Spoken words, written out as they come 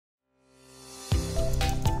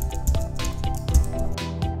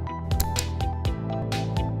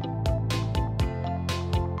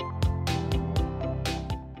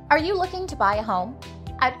Are you looking to buy a home?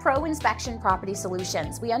 At Pro Inspection Property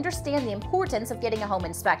Solutions, we understand the importance of getting a home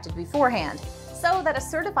inspected beforehand, so that a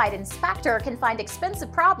certified inspector can find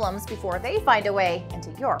expensive problems before they find a way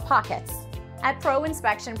into your pockets. At Pro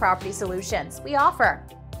Inspection Property Solutions, we offer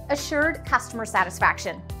assured customer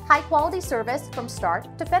satisfaction, high-quality service from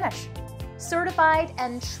start to finish, certified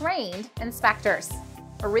and trained inspectors,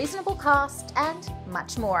 a reasonable cost, and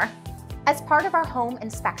much more. As part of our home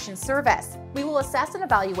inspection service, we will assess and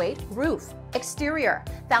evaluate roof, exterior,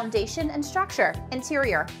 foundation and structure,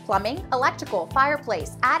 interior, plumbing, electrical,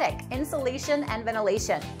 fireplace, attic, insulation and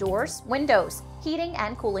ventilation, doors, windows, heating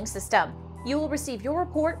and cooling system. You will receive your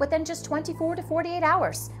report within just 24 to 48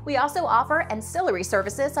 hours. We also offer ancillary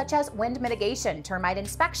services such as wind mitigation, termite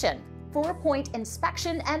inspection, 4-point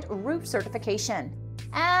inspection and roof certification.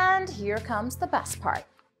 And here comes the best part.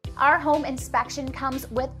 Our home inspection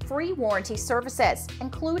comes with free warranty services,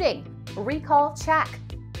 including recall check,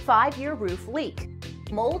 5-year roof leak,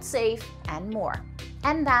 mold safe, and more.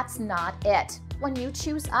 And that's not it. When you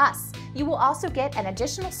choose us, you will also get an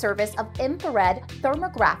additional service of infrared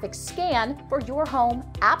thermographic scan for your home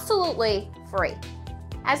absolutely free.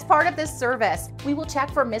 As part of this service, we will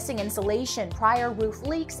check for missing insulation, prior roof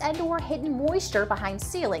leaks, and/or hidden moisture behind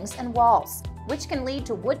ceilings and walls, which can lead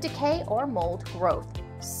to wood decay or mold growth.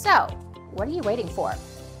 So, what are you waiting for?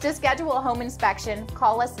 To schedule a home inspection,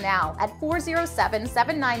 call us now at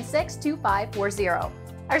 407-796-2540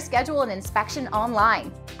 or schedule an inspection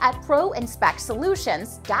online at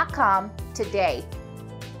proinspectsolutions.com today.